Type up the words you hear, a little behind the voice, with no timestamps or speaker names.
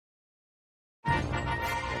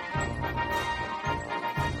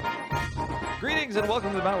Greetings and welcome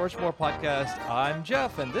to the Mount Rushmore podcast. I'm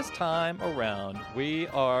Jeff, and this time around we've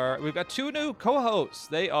got two new co-hosts.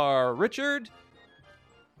 They are Richard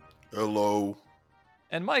Hello.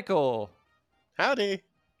 and Michael. Howdy.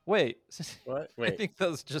 Wait, What? I Wait. think that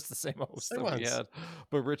was just the same host Same that we ones. had,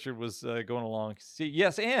 but Richard was going along. See,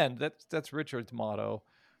 yes, and that's Richard's motto.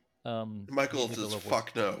 Michael Nick says, Lobo.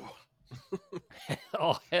 fuck no.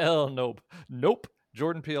 Oh hell, nope.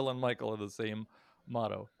 Jordan Peele and Michael are the same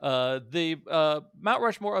motto. The Mount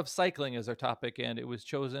Rushmore of cycling is our topic, and it was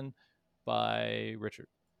chosen by Richard.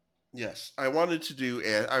 Yes, I wanted to do,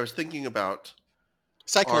 I was thinking about,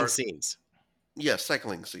 Cycling Our- scenes. yes,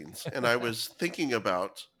 cycling scenes. And I was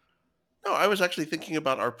I was actually thinking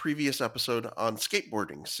about our previous episode on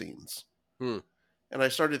skateboarding scenes. Hmm. And I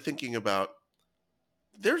started thinking about,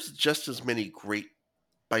 there's just as many great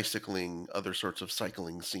bicycling, other sorts of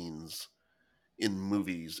cycling scenes in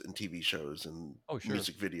movies and TV shows and Oh, sure.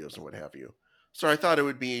 music videos and what have you. So I thought it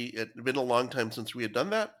had been a long time since we had done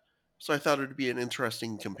that. So I thought it would be an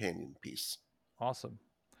interesting companion piece. Awesome.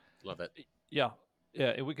 Love it. Yeah.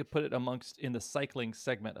 And we could put it in the cycling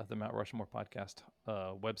segment of the Mount Rushmore podcast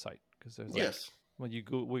website, because there's Yes. when you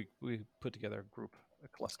go, we put together a group. A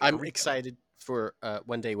cluster. I'm excited for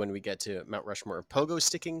one day when we get to Mount Rushmore of pogo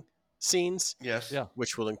sticking scenes, Yes. Yeah.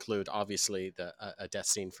 which will include obviously a death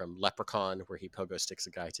scene from Leprechaun where he pogo sticks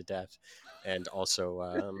a guy to death, and also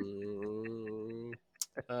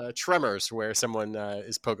Tremors where someone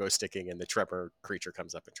is pogo sticking and the tremor creature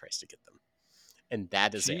comes up and tries to get them. And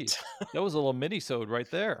that is Jeez. it. That was a little mini-sode right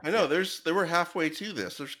there. I know. They were halfway to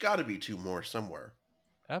this. There's got to be two more somewhere.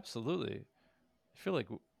 Absolutely. I feel like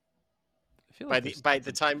By there's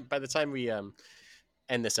the something- time we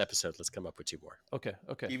end this episode, let's come up with two more. Okay.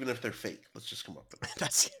 Even if they're fake, let's just come up with it.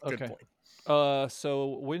 That's a good Okay. point.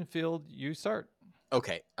 So Winfield, you start.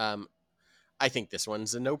 Okay. I think this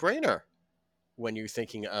one's a no-brainer when you're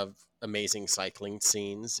thinking of amazing cycling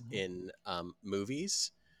scenes in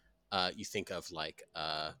movies. You think of like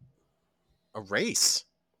a race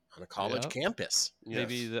on a college Yep. campus.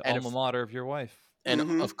 Maybe Yes. the And alma mater of your wife. And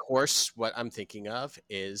Mhm. of course, what I'm thinking of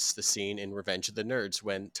is the scene in Revenge of the Nerds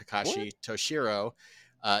when Takashi Toshiro,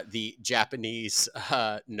 the Japanese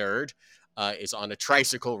nerd, is on a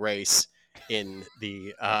tricycle race in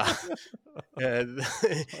the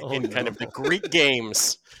in kind of the Greek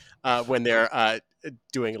games when they're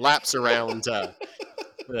doing laps around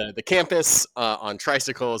the campus on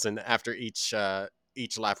tricycles, and after each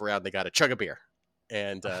lap around, they got to chug a beer,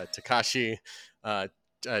 and Takashi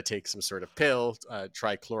takes some sort of pill,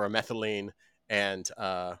 trichloromethylene, and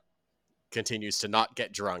continues to not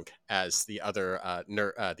get drunk as the other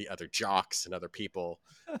the other jocks and other people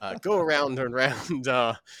go around and around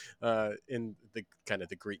in the kind of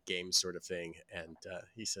the Greek game sort of thing. And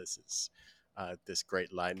he says this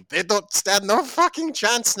great line: "They don't stand no fucking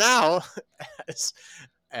chance now,"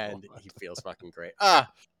 and he feels fucking great.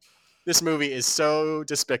 This movie is so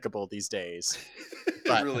despicable these days.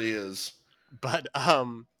 It really is. But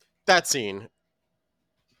that scene,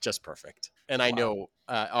 just perfect. And I Wow. know,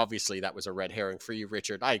 obviously, that was a red herring for you,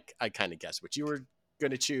 Richard. I kind of guessed what you were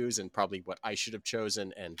going to choose and probably what I should have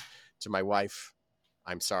chosen. And to my wife,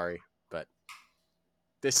 I'm sorry, but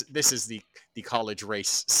this is the college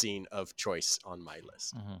race scene of choice on my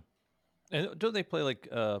list. And don't they play like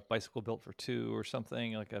Bicycle Built for Two or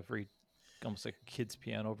something, like almost like a kid's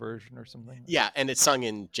piano version or something? Yeah, and it's sung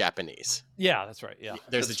in Japanese. Yeah, that's right. Yeah.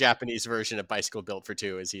 There's the Japanese version of Bicycle Built for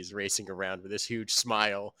Two as he's racing around with this huge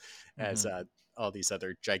smile as all these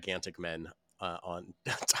other gigantic men on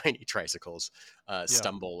tiny tricycles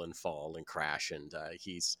stumble and fall and crash. And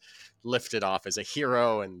he's lifted off as a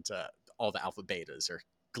hero, and all the alpha betas are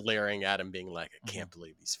glaring at him being like, I can't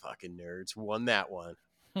believe these fucking nerds won that one.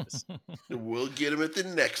 We'll get him at the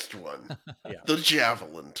next one. Yeah. The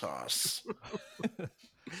javelin toss.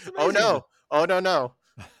 Oh no.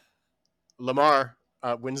 Lamar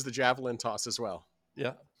wins the javelin toss as well.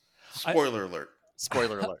 Yeah. Spoiler alert.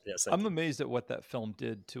 Spoiler alert. Yes. thank I'm you. amazed at what that film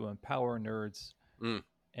did to empower nerds Mm.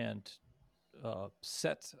 and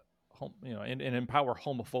set and empower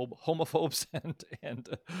homophobes and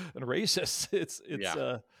racists. It's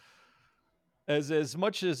Yeah. as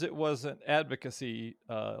much as it was an advocacy,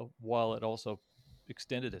 while it also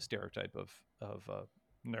extended a stereotype of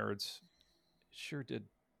nerds, it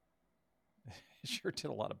sure did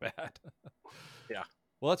a lot of bad. Yeah.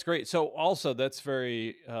 Well, that's great. So also that's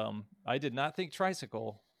very I did not think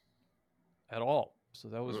tricycle at all.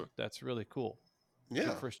 So that's really cool. Yeah,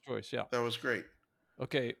 Good first choice. Yeah. that was great.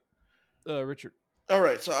 Okay. Richard. All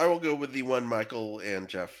right, so I will go with the one Michael and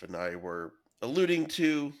Jeff and I were alluding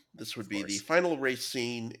to. This would be the course. final race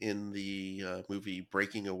scene in the movie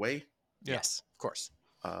Breaking Away. Yeah. Yes, of course.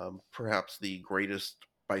 Perhaps the greatest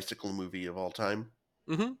bicycle movie of all time.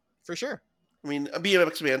 For sure. I mean,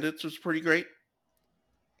 BMX Bandits was pretty great,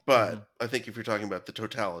 but Mhm. I think if you're talking about the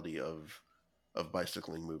totality of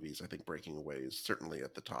bicycling movies, I think Breaking Away is certainly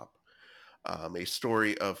at the top. A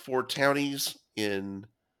story of four townies in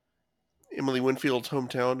Emily Winfield's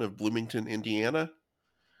hometown of Bloomington, Indiana,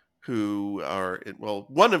 who are well,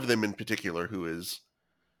 one of them in particular who is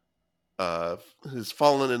has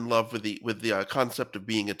fallen in love with the concept of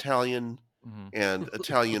being Italian Mhm. and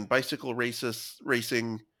Italian bicycle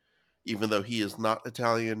racing, even though he is not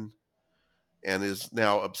Italian, and is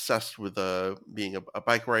now obsessed with being a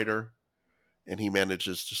bike rider. And he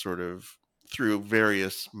manages to sort of, through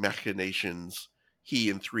various machinations, he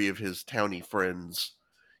and three of his townie friends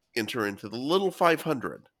enter into the Little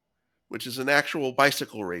 500, which is an actual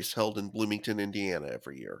bicycle race held in Bloomington, Indiana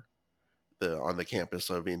every year, on the campus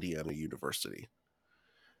of Indiana University.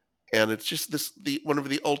 And it's just one of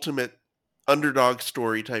the ultimate underdog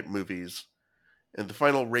story type movies. And the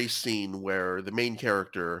final race scene where the main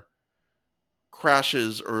character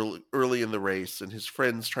crashes early in the race, and his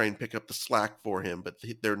friends try and pick up the slack for him, but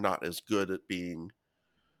they're not as good at being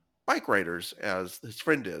bike riders as his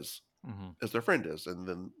friend is, Mhm. as their friend is. And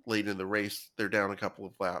then late in the race, they're down a couple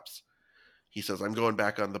of laps. He says, "I'm going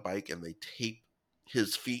back on the bike," and they tape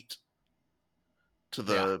his feet to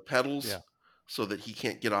Yeah. the pedals Yeah. so that he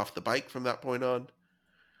can't get off the bike from that point on.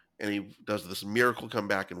 And he does this miracle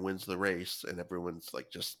comeback and wins the race, and everyone's like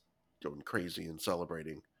just going crazy and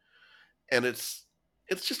celebrating. And it's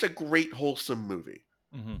just a great wholesome movie.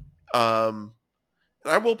 Mhm. And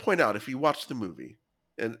I will point out, if you watch the movie,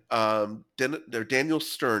 and Daniel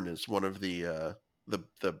Stern is one of the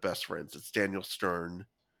best friends. It's Daniel Stern,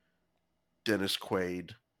 Dennis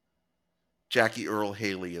Quaid, Jackie Earle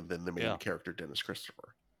Haley, and then the main Yeah. character Dennis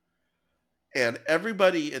Christopher. And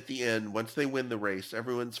everybody at the end, once they win the race,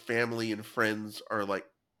 everyone's family and friends are like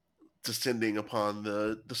descending upon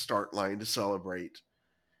the start line to celebrate.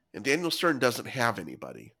 And Daniel Stern doesn't have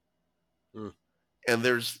anybody. Mm. And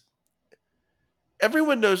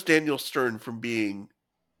everyone knows Daniel Stern from being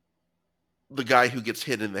the guy who gets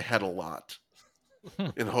hit in the head a lot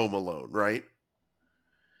in Home Alone, right?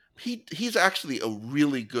 He's actually a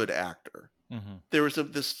really good actor. Mhm. There was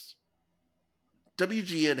this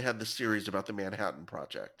WGN had this series about the Manhattan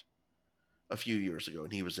Project a few years ago,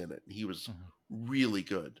 and he was in it, and he was Mhm. really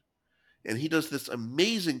good. And he does this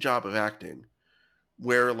amazing job of acting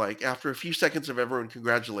where, like, after a few seconds of everyone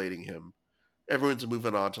congratulating him, everyone's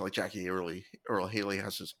moving on to, like, Jackie Earle Haley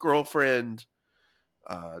has his girlfriend.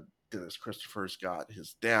 Dennis Christopher's got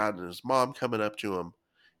his dad and his mom coming up to him,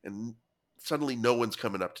 and suddenly no one's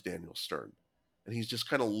coming up to Daniel Stern. And he's just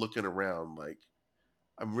kind of looking around like,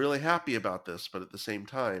 I'm really happy about this, but at the same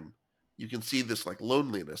time, you can see this like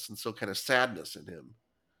loneliness and so kind of sadness in him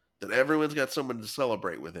that everyone's got someone to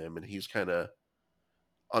celebrate with him, and he's kind of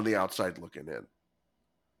on the outside looking in.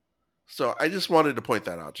 So I just wanted to point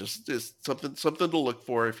that out. Just something to look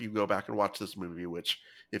for if you go back and watch this movie, which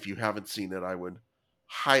if you haven't seen it, I would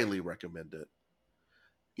highly recommend it.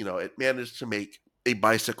 You know, it managed to make a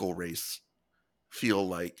bicycle race feel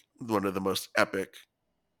like one of the most epic,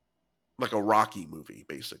 like a Rocky movie,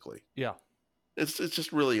 basically. Yeah. It's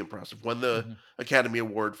just really impressive. Won the Mhm. Academy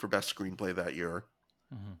Award for Best Screenplay that year.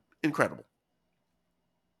 Mhm. Incredible.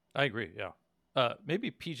 I agree. Yeah.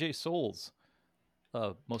 Maybe PJ Souls,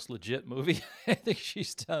 most legit movie. I think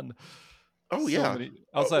she's done Oh so yeah. many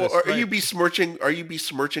outside of Are you Stripes. besmirching? Are you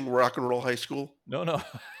besmirching Rock and Roll High School? No.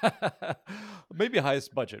 Maybe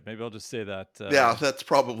highest budget. Maybe I'll just say that. Yeah, that's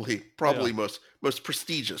probably Yeah. most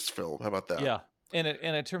prestigious film. How about that? Yeah. And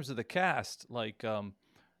in terms of the cast, like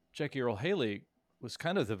Jackie Earle Haley was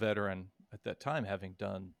kind of the veteran at that time, having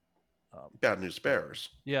done. Bad News Bears.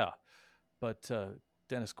 Yeah. But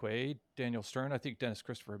Dennis Quaid, Daniel Stern. I think Dennis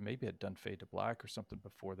Christopher maybe had done Fade to Black or something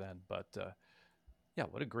before then. But yeah,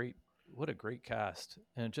 what a great cast,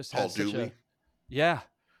 and it just Paul has Dooley.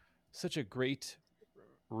 such a great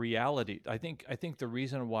reality. I think the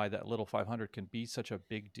reason why that Little 500 can be such a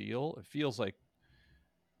big deal, it feels like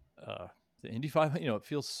the Indy 500. It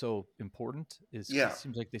feels so important. Yeah. It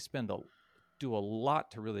seems like they do a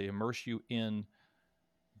lot to really immerse you in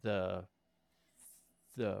the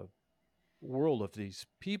world of these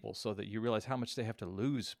people, so that you realize how much they have to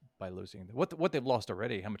lose by losing what they've lost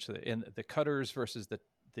already, how much and the Cutters versus the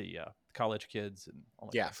college kids and all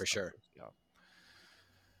that Yeah, kind of for stuff. sure. Yeah.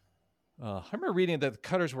 I remember reading that the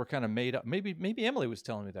Cutters were kind of made up. Maybe Emily was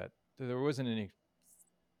telling me that there wasn't any.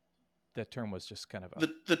 That term was just kind of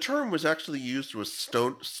The term was actually used with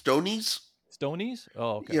Stonies. Stonies?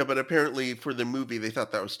 Oh, okay. Yeah, but apparently for the movie they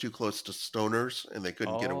thought that was too close to stoners and they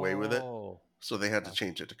couldn't get away with it, Oh, so they had to gotcha.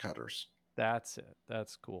 change it to cutters. That's it.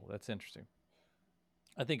 That's cool. That's interesting.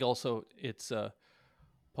 I think also it's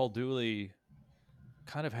Paul Dooley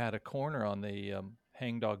kind of had a corner on the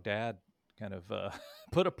hangdog dad kind of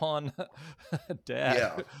put upon dad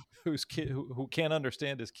Yeah. who can't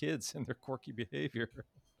understand his kids and their quirky behavior.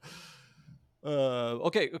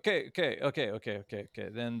 Okay.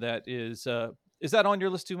 Then that is that on your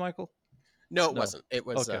list too, Michael? No, it No. wasn't. It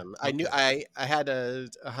was. Okay. I knew. Okay. I had a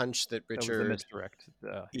hunch that That was the Richard. misdirect.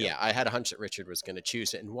 Yeah. Yeah, I had a hunch that Richard was going to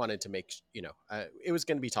choose it and wanted to make it was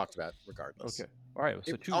going to be talked about regardless. Okay. All right.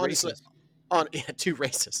 So two Honestly, races. two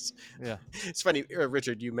racists. Yeah. It's funny,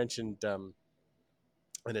 Richard. You mentioned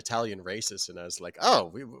an Italian racist, and I was like,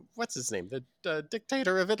 oh, what's his name? The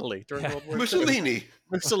dictator of Italy during World War II. Mussolini.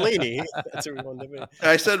 Mussolini. That's who we wanted to be.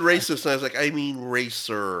 I said racist, and I was like, I mean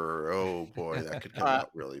racer. Oh boy, that could come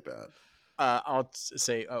out really bad. I'll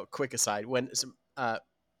say, quick aside. When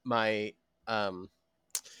my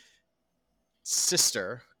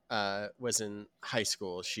sister was in high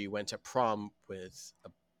school, she went to prom with a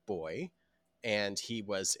boy, and he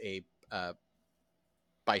was a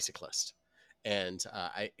bicyclist. And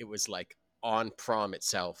it was like on prom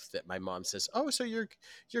itself that my mom says, "Oh, so you're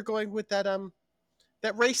going with that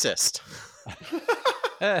racist."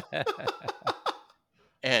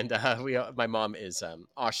 And my mom is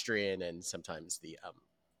Austrian, and sometimes the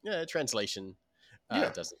translation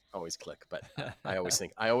doesn't always click. But I always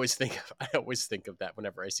think of that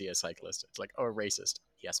whenever I see a cyclist. It's like, oh, a racist.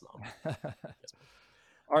 Yes, mom. Yes, mom.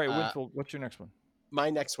 All right, Winfield, what's your next one? My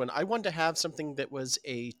next one, I wanted to have something that was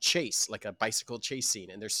a chase, like a bicycle chase scene,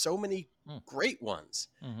 and there's so many great ones.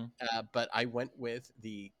 Mm-hmm. But I went with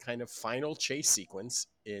the kind of final chase sequence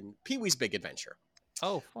in Pee-wee's Big Adventure.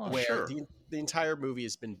 Oh, fun! Where Sure. the entire movie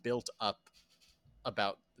has been built up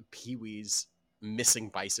about Pee-wee's missing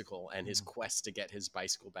bicycle and his quest to get his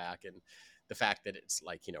bicycle back, and the fact that it's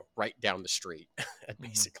like right down the street,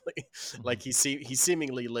 basically. Like he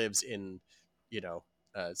seemingly lives in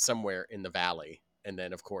somewhere in the valley, and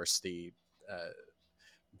then of course the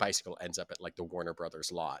bicycle ends up at like the Warner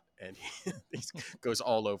Brothers lot, and he goes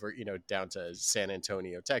all over, down to San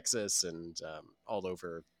Antonio, Texas, and all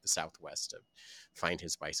over the Southwest to find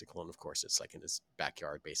his bicycle. And of course, it's like in his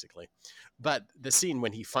backyard, basically. But the scene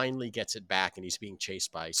when he finally gets it back and he's being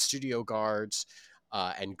chased by studio guards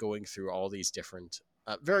and going through all these different,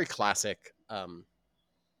 very classic, I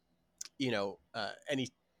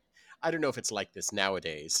don't know if it's like this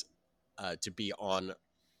nowadays to be on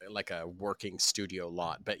like a working studio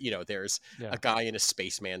lot, but there's a guy in a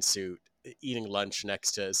spaceman suit eating lunch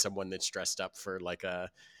next to someone that's dressed up for like a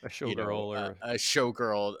showgirl a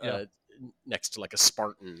showgirl next to like a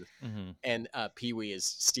Spartan, and Pee-wee is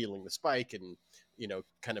stealing the spike and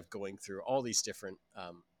kind of going through all these different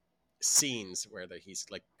scenes where he's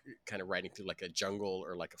like kind of riding through like a jungle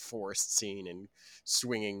or like a forest scene and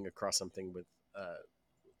swinging across something with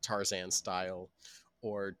Tarzan style,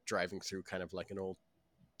 or driving through kind of like an old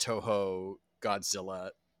Toho Godzilla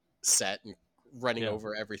set and running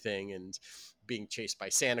over everything and being chased by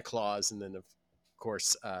Santa Claus. And then of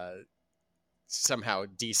course somehow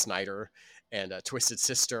Dee Snider and Twisted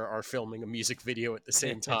Sister are filming a music video at the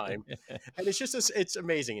same time. And it's just it's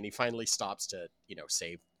amazing. And he finally stops to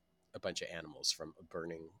save a bunch of animals from a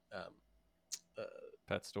burning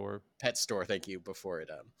pet store. Thank you. Before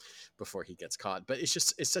he gets caught. But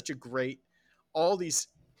it's such a great, all these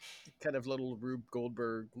kind of little Rube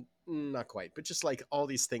Goldberg, not quite, but just like all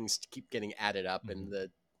these things keep getting added up, and the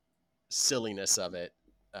silliness of it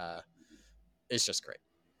is just great.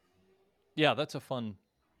 Yeah, that's a fun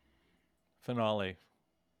finale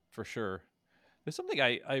for sure. There's something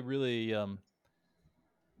I really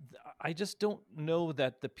I just don't know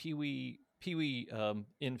that the Pee-wee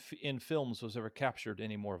in films was ever captured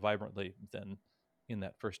any more vibrantly than in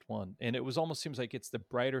that first one. And it almost seems like it's the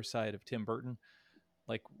brighter side of Tim Burton.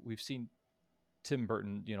 Like we've seen Tim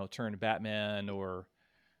Burton, turn Batman or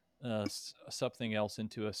something else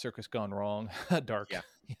into a circus gone wrong, dark,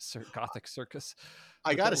 gothic circus.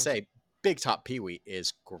 I gotta say, Big Top Pee-wee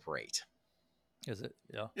is great. Is it?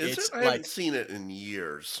 Yeah. I haven't seen it in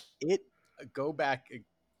years. Go back,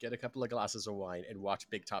 get a couple of glasses of wine, and watch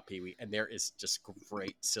Big Top Pee-wee, and there is just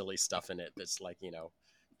great, silly stuff in it that's like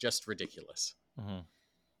just ridiculous. Mm-hmm.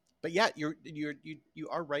 But yeah, you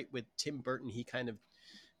are right with Tim Burton. He kind of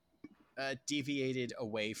deviated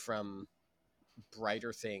away from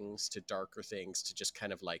brighter things to darker things to just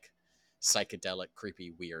kind of like psychedelic,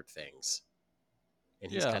 creepy, weird things,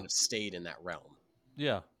 and he's kind of stayed in that realm.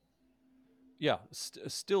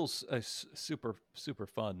 Still super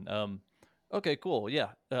fun. Okay, cool. Yeah.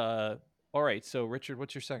 All right. So, Richard,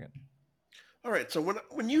 what's your second? All right. So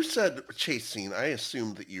when you said chase scene, I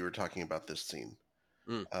assumed that you were talking about this scene,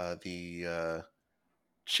 Mm. The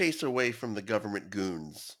chase away from the government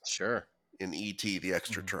goons Sure. in E.T. the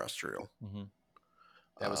Extraterrestrial. Mm-hmm.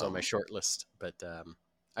 That was on my short list, but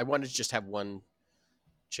I wanted to just have one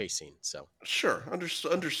chase scene. So Sure,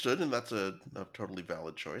 understood, and that's a totally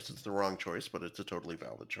valid choice. It's the wrong choice, but it's a totally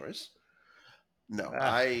valid choice. No,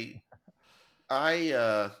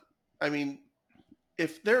 Ah. I mean,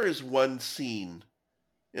 if there is one scene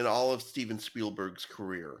in all of Steven Spielberg's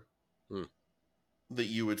career Hmm. that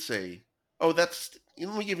you would say, "Oh, that's,"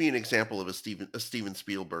 let me give you an example of a Steven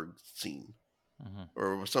Spielberg scene Mm-hmm.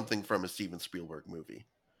 or something from a Steven Spielberg movie.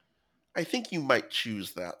 I think you might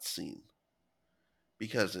choose that scene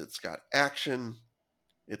because it's got action,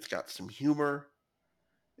 it's got some humor,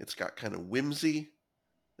 it's got kind of whimsy,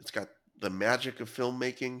 it's got the magic of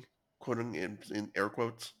filmmaking, quoting in air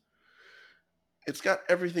quotes. It's got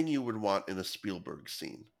everything you would want in a Spielberg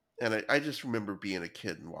scene. And I just remember being a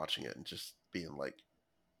kid and watching it and just being like,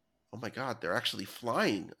 oh my God, they're actually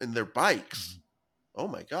flying in their bikes. Oh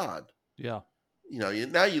my God. Yeah. Now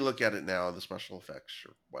you look at it now, the special effects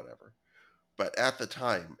or whatever. But at the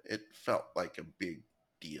time, it felt like a big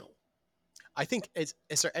deal. I think is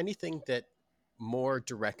there anything that more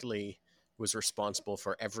directly was responsible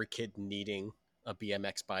for every kid needing a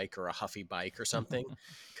BMX bike or a Huffy bike or something?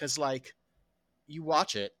 Because like you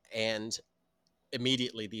watch it and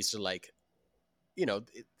immediately these are like,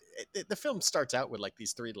 the film starts out with like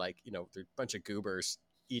these three they're a bunch of goobers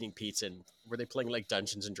eating pizza, and were they playing like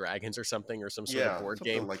Dungeons and Dragons or something, or some sort of Yeah, board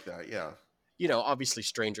something game? like that. Yeah. Obviously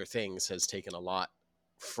Stranger Things has taken a lot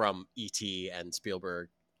from E.T. and Spielberg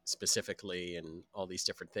specifically and all these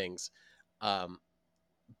different things. Um,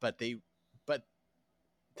 but but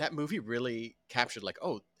that movie really captured like,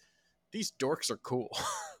 oh, these dorks are cool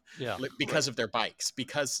Yeah. because Right. of their bikes,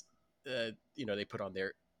 because they put on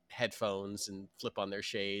their headphones and flip on their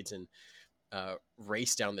shades and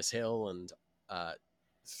race down this hill and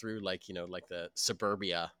through like the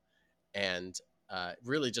suburbia, and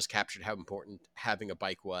really just captured how important having a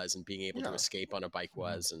bike was and being able to Yeah. escape on a bike Mhm.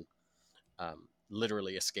 was, and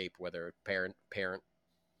literally escape, whether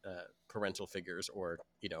parental figures or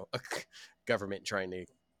a government trying to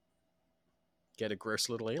get a gross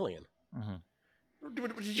little alien. Mm-hmm.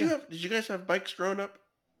 Did you guys have bikes growing up?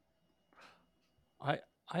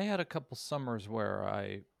 I had a couple summers where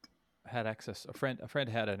I had access. A friend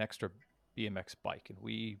had an extra BMX bike, and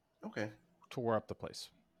we Okay. tore up the place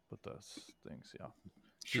with those things. Yeah.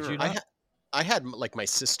 Did you Sure. not? I had like my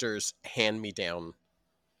sister's hand me down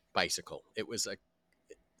bicycle. It was a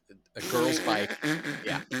girl's bike.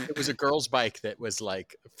 Yeah, it was a girl's bike that was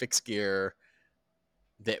like fixed gear,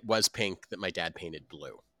 that was pink, that my dad painted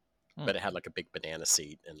blue, but it had like a big banana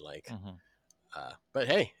seat and like. Mm-hmm. But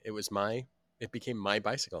hey, it became my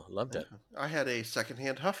bicycle. Loved it. I had a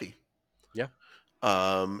secondhand Huffy. Yeah.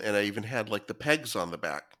 And I even had like the pegs on the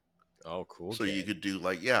back. Oh, cool. So you could do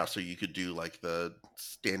like the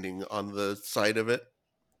standing on the side of it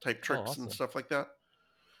type tricks and awesome. stuff like that.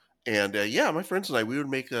 And my friends and I, we would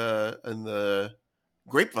make in the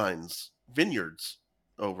grapevines vineyards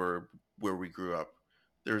over where we grew up.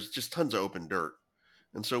 There's just tons of open dirt.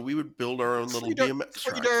 And so we would build our own little BMX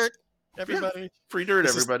Free tracks. dirt, everybody. Yeah, free dirt,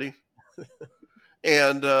 This is- everybody.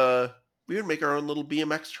 And we would make our own little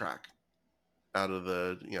BMX track out of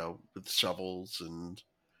with shovels and,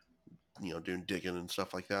 doing digging and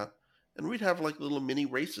stuff like that. And we'd have like little mini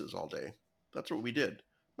races all day. That's what we did.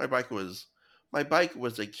 My bike was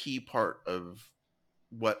a key part of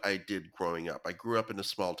what I did growing up. I grew up in a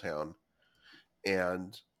small town,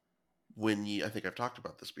 and I think I've talked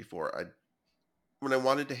about this before. When I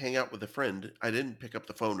wanted to hang out with a friend, I didn't pick up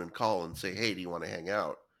the phone and call and say, "Hey, do you want to hang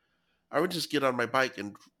out?" I would just get on my bike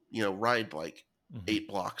and ride like Mm-hmm. 8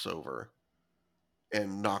 blocks over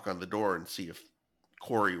and knock on the door and see if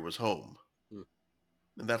Corey was home. Hmm.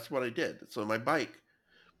 And that's what I did. So my bike,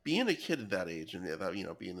 being a kid at that age and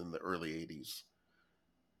being in the early 80s,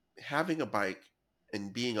 having a bike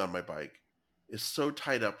and being on my bike is so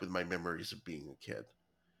tied up with my memories of being a kid.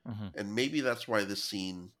 Mm-hmm. And maybe that's why this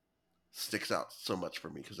scene sticks out so much for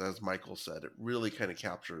me, because as Michael said, it really kind of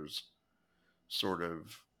captures sort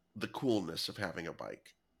of the coolness of having a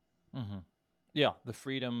bike. Mm-hmm. Yeah, the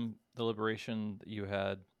freedom, the liberation that you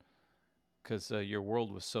had, because your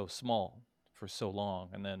world was so small for so long,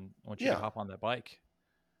 and then once you could hop on that bike,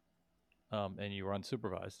 and you were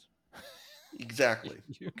unsupervised, Exactly.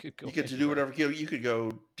 you could go. You get to do whatever. You could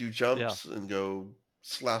go do jumps and go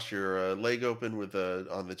slash your leg open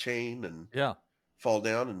on the chain and Yeah. fall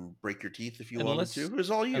down and break your teeth if you wanted Unless to. It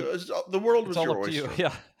was all you. un- The world it's was all your up to you. oyster.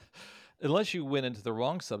 Yeah. Unless you went into the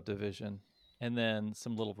wrong subdivision and then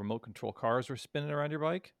some little remote control cars were spinning around your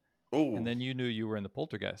bike, Oh, and then you knew you were in the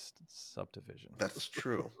poltergeist subdivision. that's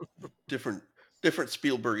true. different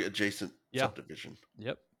Spielberg adjacent Yeah. subdivision.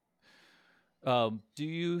 Yep. Do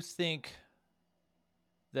you think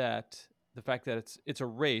that the fact that it's a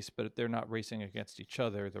race, but they're not racing against each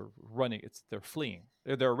other, they're running, they're fleeing.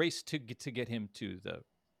 They're a race to get him to the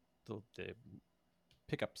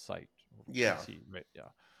pickup site. Yeah. Right. Yeah.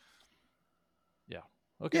 Yeah.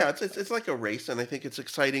 Okay. Yeah, it's like a race, and I think it's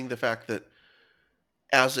exciting the fact that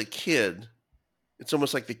as a kid, it's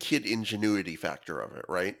almost like the kid ingenuity factor of it,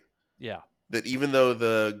 right? Yeah. That even though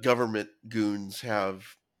the government goons have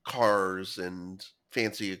cars and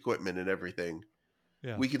fancy equipment and everything,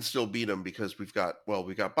 Yeah. we can still beat them because we've got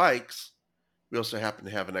bikes. We also happen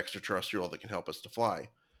to have an extraterrestrial that can help us to fly.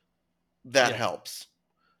 That Yeah. helps.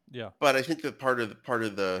 Yeah. But I think that part of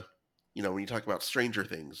the when you talk about Stranger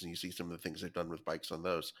Things and you see some of the things they've done with bikes on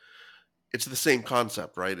those, it's the same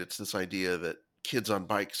concept, right? It's this idea that kids on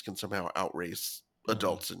bikes can somehow outrace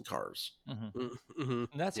adults in cars. Mm-hmm. Mm-hmm.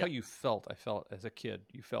 And that's Yeah. how you felt. I felt as a kid.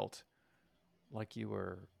 You felt like you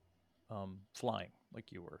were flying,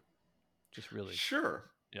 like you were just really.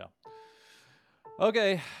 Sure. Yeah.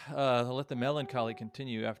 Okay. I'll let the melancholy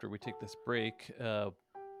continue after we take this break to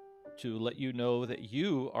let you know that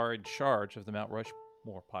you are in charge of the Mount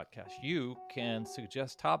Rushmore podcast. You can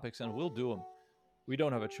suggest topics and we'll do them. We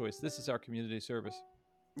don't have a choice. This is our community service.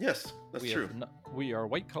 Yes, that's true. We are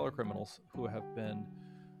white collar criminals who have been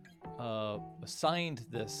assigned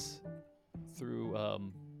this through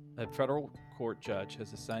a federal court judge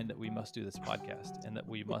has assigned that we must do this podcast and that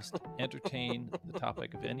we must entertain the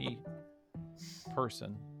topic of any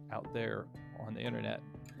person out there on the internet,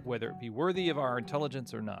 whether it be worthy of our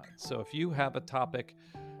intelligence or not. So if you have a topic,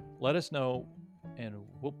 let us know and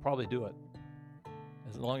we'll probably do it.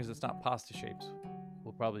 As long as it's not pasta shapes,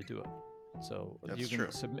 we'll probably do it. So That's you can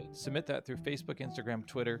true. submit that through Facebook, Instagram,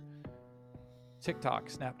 Twitter, TikTok,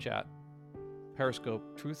 Snapchat,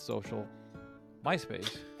 Periscope, Truth Social,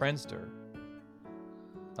 MySpace, Friendster,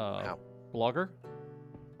 Wow. Blogger,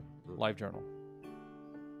 LiveJournal.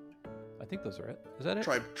 I think those are it. Is that it?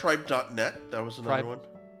 Tribe.net. That was another one.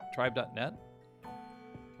 Tribe.net.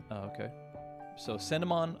 Okay. So send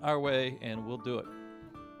them on our way and we'll do it.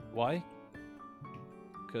 Why?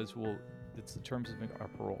 Because it's the terms of our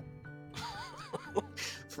parole.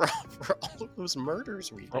 for all of those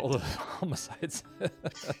murders we did. For all the homicides.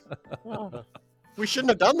 We shouldn't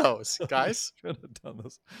have done those, guys. Should have done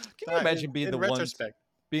those. Can you imagine being in the ones, retrospect,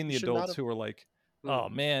 being the should not adults have- who were like, "Oh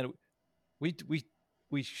man, we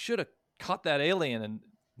should have caught that alien, and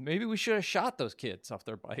maybe we should have shot those kids off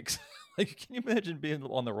their bikes." Like, can you imagine being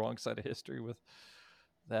on the wrong side of history with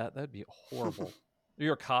that? That'd be horrible.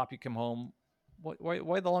 You're a cop. You come home.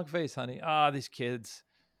 Why the long face, honey? These kids,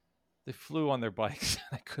 they flew on their bikes.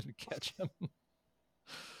 I couldn't catch them.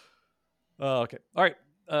 Okay. All right.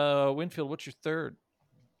 Winfield, what's your third?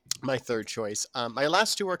 My third choice. My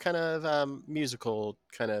last two are kind of musical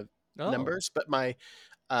kind of numbers, but my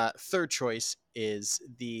third choice is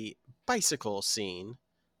the bicycle scene,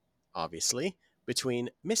 obviously, between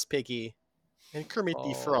Miss Piggy and Kermit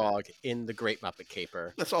the Frog in The Great Muppet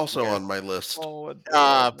Caper. That's also on my list.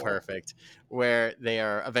 Perfect. Where they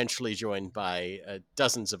are eventually joined by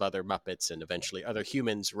dozens of other Muppets and eventually other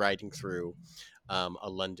humans riding through a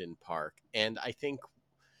London park. And I think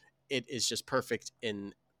it is just perfect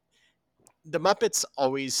in... The Muppets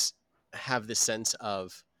always have this sense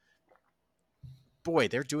of, boy,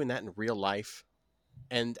 they're doing that in real life.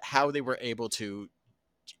 And how they were able to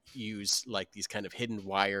use like these kind of hidden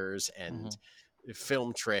wires and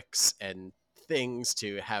film tricks and things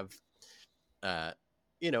to have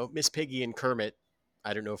Miss Piggy and Kermit.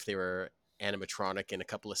 I don't know if they were animatronic in a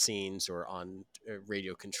couple of scenes or on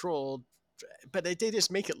radio controlled, but they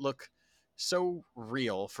just make it look so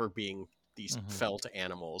real for being these felt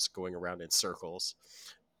animals going around in circles.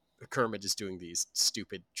 Kermit is doing these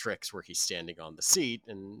stupid tricks where he's standing on the seat,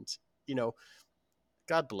 and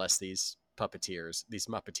God bless these puppeteers, these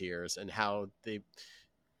Muppeteers, and how they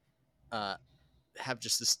have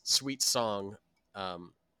just this sweet song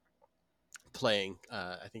playing.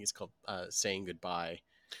 I think it's called "Saying Goodbye."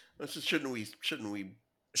 This is Shouldn't we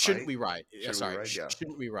ride?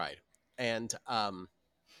 Shouldn't we ride? And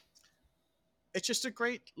it's just a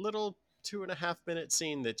great little 2.5 minute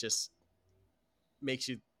scene that just makes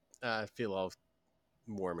you feel all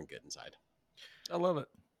warm and good inside. I love it.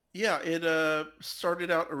 Yeah, it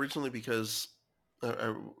started out originally because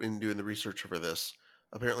in doing the research for this,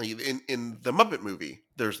 Apparently, in the Muppet movie,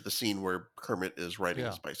 there's the scene where Kermit is riding Yeah.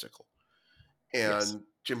 his bicycle, Yes. and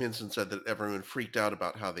Jim Henson said that everyone freaked out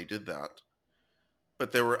about how they did that.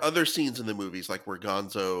 But there were other scenes in the movies, like where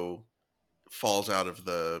Gonzo falls out of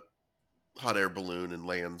the hot air balloon and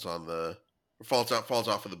lands on the falls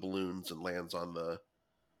off of the balloons and lands on the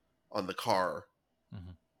car,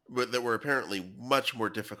 Mhm. but that were apparently much more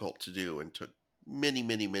difficult to do and took many,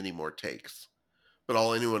 many, many more takes. But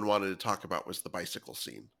all anyone wanted to talk about was the bicycle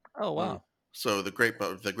scene. Oh wow. So the Great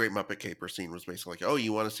Muppet Caper scene was basically like, oh,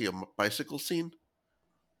 you want to see a bicycle scene?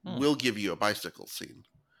 Hmm. We'll give you a bicycle scene.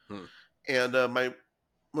 Hmm. And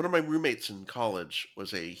one of my roommates in college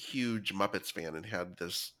was a huge Muppets fan and had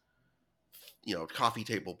this, coffee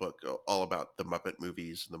table book all about the Muppet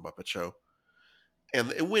movies and the Muppet Show.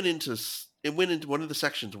 And it went into one of the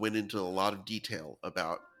sections went into a lot of detail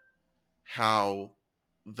about how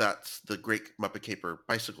that's the Great Muppet Caper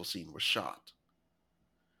bicycle scene was shot.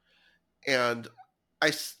 And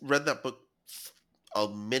I read that book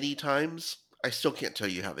many times. I still can't tell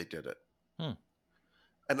you how they did it. Hmm.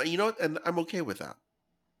 And you know what? And I'm okay with that.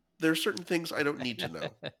 There are certain things I don't need to know.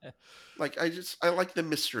 Like I like the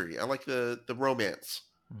mystery. I like the romance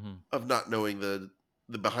Mhm. of not knowing the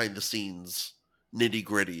behind the scenes nitty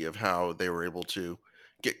gritty of how they were able to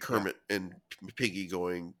get Kermit and Piggy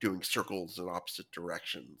doing circles in opposite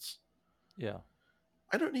directions. Yeah.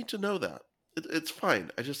 I don't need to know that. It's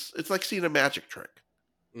fine. It's like seeing a magic trick.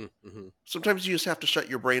 Mm-hmm. Sometimes you just have to shut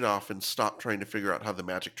your brain off and stop trying to figure out how the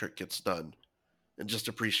magic trick gets done and just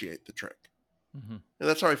appreciate the trick. Hmm. And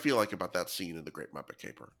that's how I feel like about that scene in The Great Muppet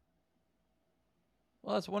Caper.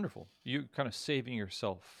 Well, that's wonderful. You kind of saving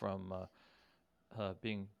yourself from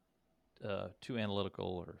being too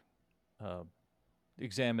analytical or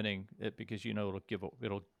examining it because you know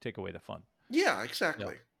it'll take away the fun. Yeah,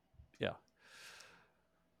 exactly. Yeah.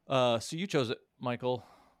 So you chose it, Michael.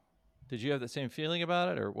 Did you have the same feeling about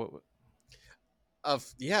it, or what?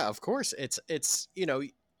 Of course. It's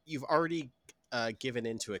you've already given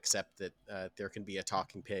in to accept that there can be a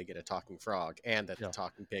talking pig and a talking frog, and that Yeah. the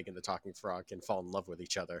talking pig and the talking frog can fall in love with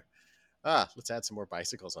each other. Let's add some more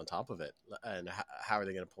bicycles on top of it. And how are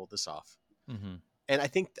they going to pull this off? Mm-hmm. And I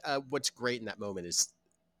think what's great in that moment is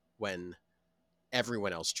when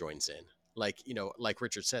everyone else joins in. Like, like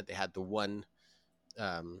Richard said, they had the one,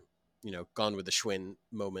 Gone with the Schwinn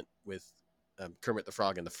moment with Kermit the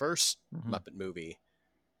Frog in the first Mm-hmm. Muppet movie.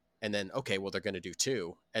 And then, okay, well, they're going to do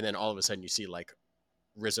two. And then all of a sudden you see like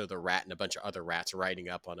Rizzo the Rat and a bunch of other rats riding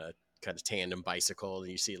up on a kind of tandem bicycle.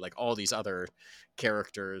 And you see like all these other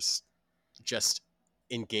characters just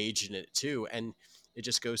engaged in it too. And it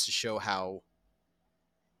just goes to show how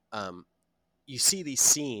you see these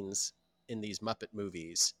scenes in these Muppet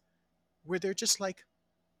movies where they're just like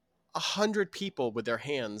 100 people with their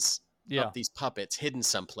hands Yeah. up these puppets hidden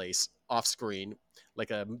someplace off screen, like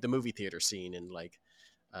the movie theater scene in like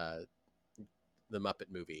the Muppet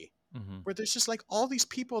movie, Mm-hmm. where there's just like all these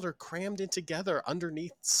people that are crammed in together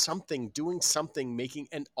underneath something, doing something, making,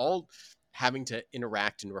 and all having to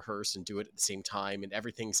interact and rehearse and do it at the same time, and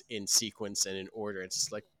everything's in sequence and in order. It's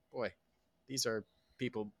just like, boy, these are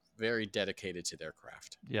people very dedicated to their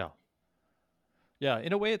craft. Yeah. Yeah.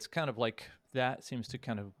 In a way, it's kind of like that seems to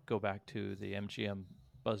kind of go back to the MGM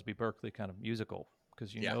Busby Berkeley kind of musical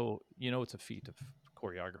because you Yeah. know it's a feat of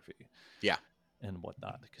choreography. Yeah. And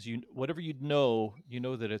whatnot, because whatever you know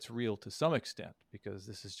that it's real to some extent because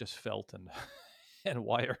this is just felt and and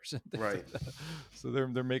wires and things Right. like that. So they're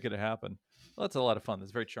making it happen. Well, that's a lot of fun.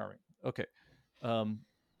 That's very charming. Okay,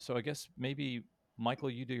 so I guess maybe Michael,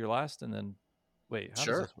 you do your last, and then wait. How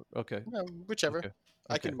Sure. does this work? Okay. No, whichever. Okay.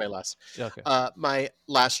 I can do my last. Yeah, okay. My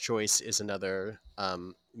last choice is another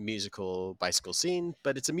musical bicycle scene,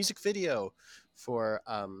 but it's a music video for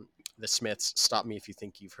the Smiths. Stop me if you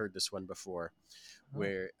think you've heard this one before,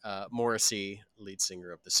 where Morrissey, lead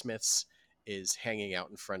singer of the Smiths, is hanging out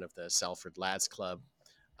in front of the Salford Lads Club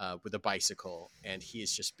with a bicycle, and he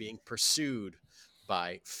is just being pursued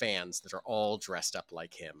by fans that are all dressed up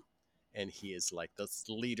like him. And he is like the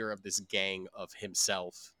leader of this gang of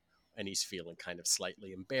himself, and he's feeling kind of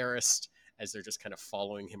slightly embarrassed as they're just kind of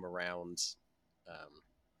following him around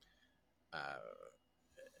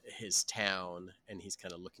his town, and he's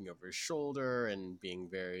kind of looking over his shoulder and being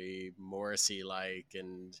very Morrissey-like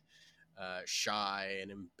and shy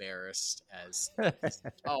and embarrassed as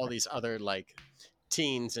all these other like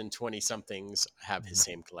teens and 20-somethings have his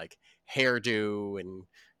same like hairdo and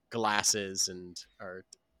glasses and are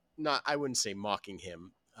not, I wouldn't say mocking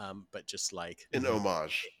him, but just like In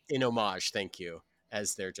homage. in homage, thank you,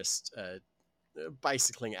 as they're just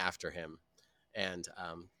bicycling after him. And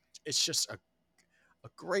it's just a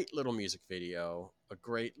great little music video, a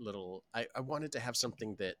great little. I wanted to have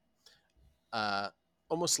something that,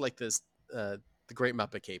 almost like this, the Great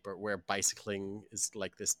Muppet Caper, where bicycling is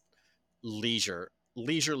like this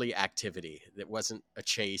leisurely activity that wasn't a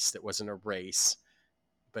chase, that wasn't a race,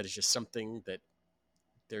 but it's just something that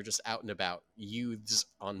they're just out and about, youths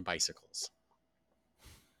on bicycles.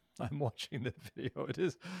 I'm watching the video.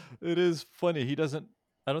 It is funny. He doesn't.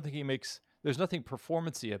 I don't think he makes. There's nothing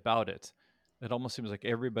performancy about it. It almost seems like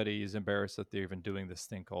everybody is embarrassed that they're even doing this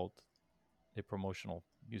thing called a promotional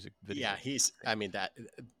music video. Yeah, I mean,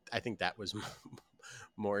 I think that was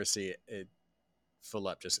Morrissey, full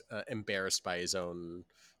up, just embarrassed by his own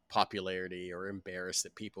popularity, or embarrassed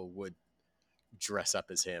that people would dress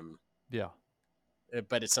up as him. Yeah.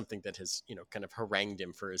 But it's something that has, kind of harangued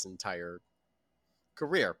him for his entire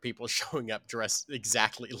career. People showing up dressed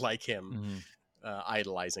exactly like him,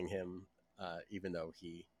 idolizing him, even though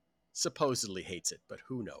he supposedly hates it. But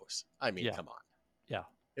who knows? I mean, come on. Yeah.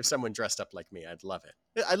 If someone dressed up like me, I'd love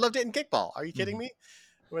it. I loved it in Kickball. Are you kidding me?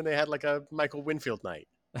 When they had like a Michael Winfield night,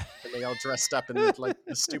 and they all dressed up in like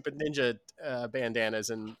the stupid ninja bandanas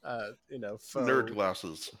and nerd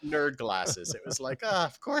glasses. It was like,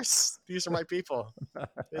 of course, these are my people.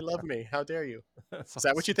 They love me. How dare you? Is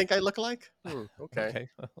that what you think I look like? Okay.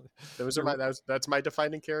 Those are that's my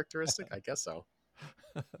defining characteristic. I guess so.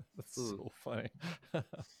 That's so funny.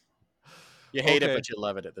 You hate it, but you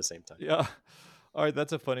love it at the same time. Yeah. All right,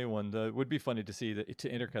 that's a funny one. It would be funny to see to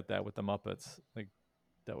intercut that with the Muppets. Like,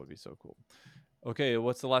 that would be so cool. Okay,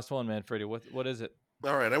 what's the last one, Manfredi? What is it?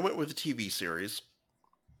 All right, I went with a TV series,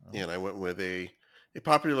 and I went with a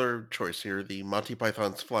popular choice here, the Monty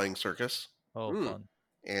Python's Flying Circus. Oh, fun.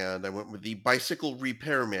 And I went with the Bicycle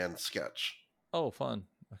Repairman sketch. Oh, fun.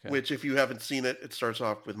 Okay. Which, if you haven't seen it, it starts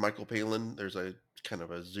off with Michael Palin. There's a kind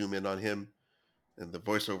of a zoom in on him, and the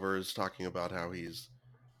voiceover is talking about how he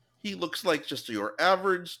looks like just your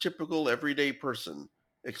average, typical, everyday person,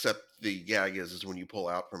 except the gag is when you pull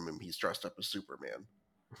out from him, he's dressed up as Superman.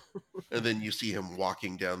 And then you see him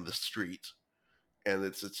walking down the street, and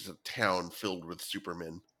it's a town filled with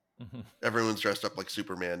Supermen. Everyone's dressed up like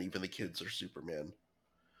Superman, even the kids are Superman.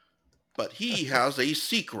 But he has a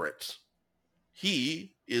secret.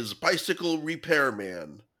 He is Bicycle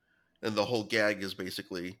Repairman. And the whole gag is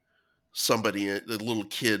basically the little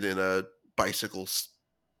kid in a bicycle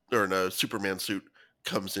or in a Superman suit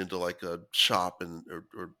comes into like a shop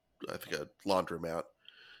or I think a laundromat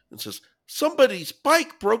and says, "Somebody's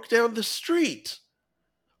bike broke down the street.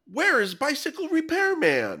 Where is Bicycle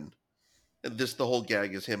Repairman?" And the whole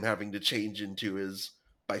gag is him having to change into his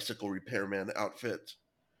Bicycle Repairman outfit,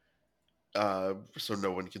 so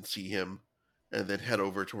no one can see him, and then head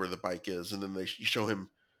over to where the bike is, and then you show him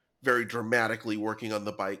very dramatically working on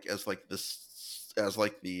the bike as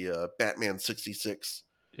the Batman 66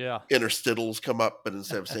 interstittles come up, but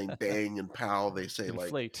instead of saying bang and pow, they say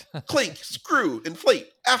inflate. Like clink, screw, inflate,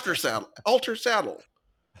 after saddle, alter saddle.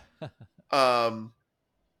 And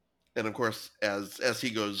of course, as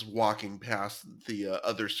he goes walking past the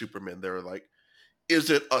other Supermen, they're like, "Is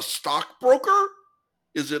it a stockbroker?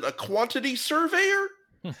 Is it a quantity surveyor?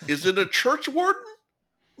 Is it a church warden?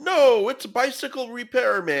 No, it's a Bicycle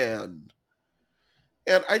Repairman."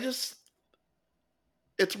 And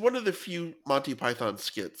it's one of the few Monty Python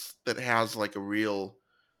skits that has like a real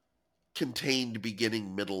contained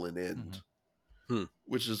beginning, middle, and end,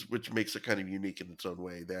 which makes it kind of unique in its own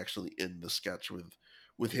way. They actually end the sketch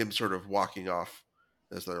with him sort of walking off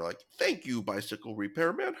as they're like, "Thank you, Bicycle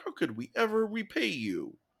Repairman. How could we ever repay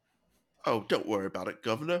you?" "Oh, don't worry about it,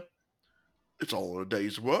 Governor. It's all a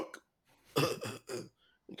day's work."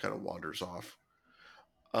 And kind of wanders off.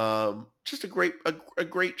 Just a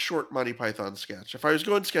great short Monty Python sketch. If I was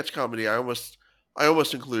going sketch comedy, I almost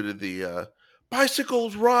included the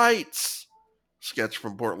Bicycles Rights sketch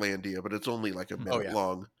from Portlandia, but it's only like a minute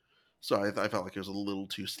long. So I felt like it was a little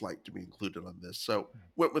too slight to be included on this. So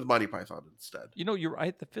went with Monty Python instead.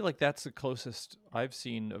 I feel like that's the closest I've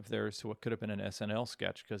seen of theirs to what could have been an SNL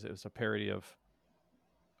sketch, because it was a parody of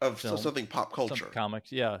something pop culture. Some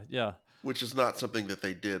comics. Yeah. Which is not something that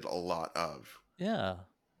they did a lot of. Yeah.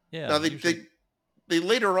 Now they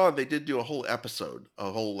later on they did do a whole episode,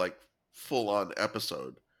 a whole like full on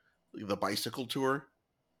episode, the bicycle tour.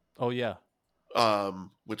 Oh yeah.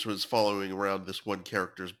 Which was following around this one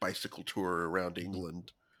character's bicycle tour around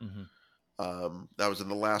England. That was in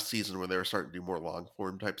the last season when they were starting to do more long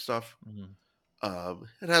form type stuff.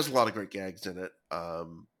 It has a lot of great gags in it.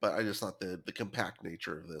 But I just thought the compact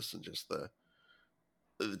nature of this and just the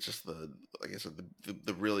like I said,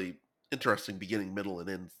 the really interesting beginning, middle, and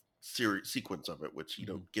end sequence of it, which you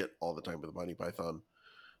don't get all the time with Monty Python.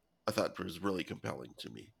 I thought was really compelling to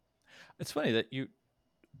me. It's funny that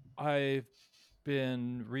I've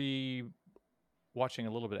been watching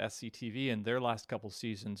a little bit of SCTV, and their last couple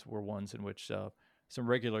seasons were ones in which some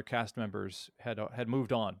regular cast members had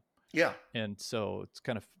moved on, Yeah. and so it's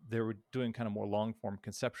kind of they were doing kind of more long form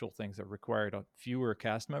conceptual things that required fewer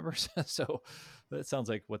cast members. So that sounds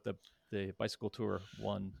like what the bicycle tour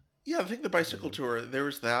one. Yeah, I think the bicycle tour. There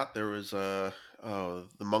was that. There was the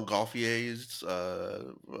Montgolfiers,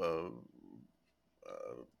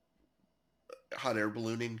 hot air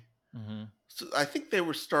ballooning. Mm-hmm. So I think they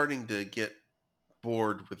were starting to get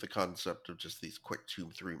bored with the concept of just these quick 3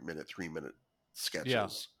 minute sketches. Yeah.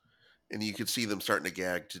 And you could see them starting to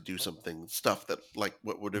gag to do stuff that like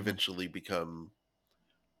what would Mhm. eventually become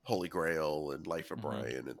Holy Grail and Life of Mhm.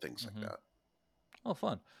 Brian and things like Mhm. that. Oh,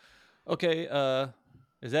 fun. Okay,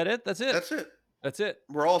 is that it? That's it. That's it. That's it.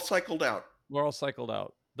 We're all cycled out. We're all cycled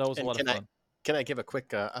out. That was a And lot of fun. Can I give a quick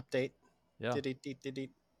update? Yeah.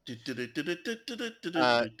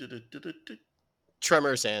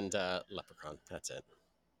 Tremors and Leprechaun. That's it.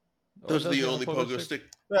 Those Oh, are the that's only pogo stick.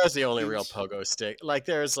 That's the only real Dudes. pogo stick. Like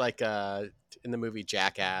there's like in the movie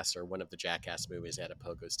Jackass or one of the Jackass movies they had a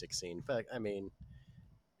pogo stick scene. But I mean,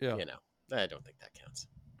 Yeah. you know, I don't think that counts.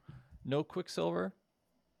 No Quicksilver.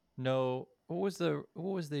 No. What was the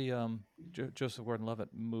Joseph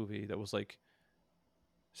Gordon-Levitt movie that was like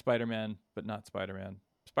Spider-Man but not Spider-Man?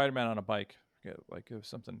 Spider-Man on a bike. I forget, like it was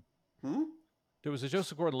something. Hmm? There was a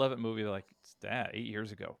Joseph Gordon-Levitt movie like 8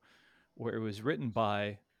 years ago where it was written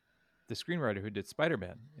by the screenwriter who did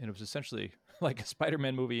Spider-Man, and it was essentially like a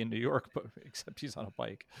Spider-Man movie in New York, but except he's on a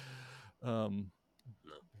bike. I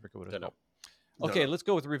forget what it's Don't know. called. Okay, No. let's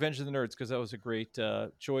go with Revenge of the Nerds because that was a great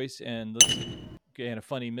choice, and let's get a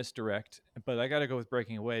funny misdirect. But I got to go with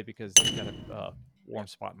Breaking Away because it's got a warm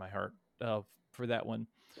spot in my heart for that one.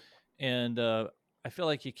 And I feel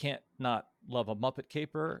like you can't not love a Muppet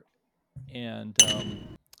Caper. And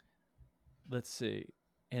let's see.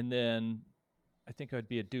 And then I think I'd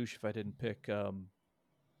be a douche if I didn't pick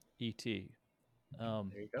E.T. There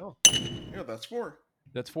you go. Yeah, that's 4.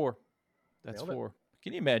 That's 4. That's Nailed it. 4.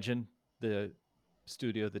 Can you imagine the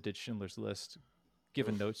studio that did Schindler's List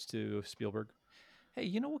giving notes to Spielberg? Hey,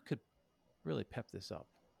 you know what could really pep this up?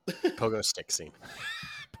 Pogo stick scene.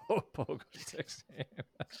 Pogo sticks.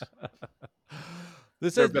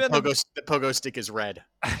 This The has been pogo stick is red.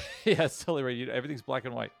 yeah, it's totally right. Everything's black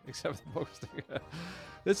and white except for the pogo stick.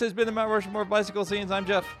 This has been the Mount Rushmore Bicycle Scenes. I'm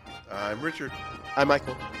Jeff. I'm Richard. Hi,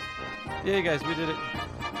 Michael. Yeah, you guys, we did it.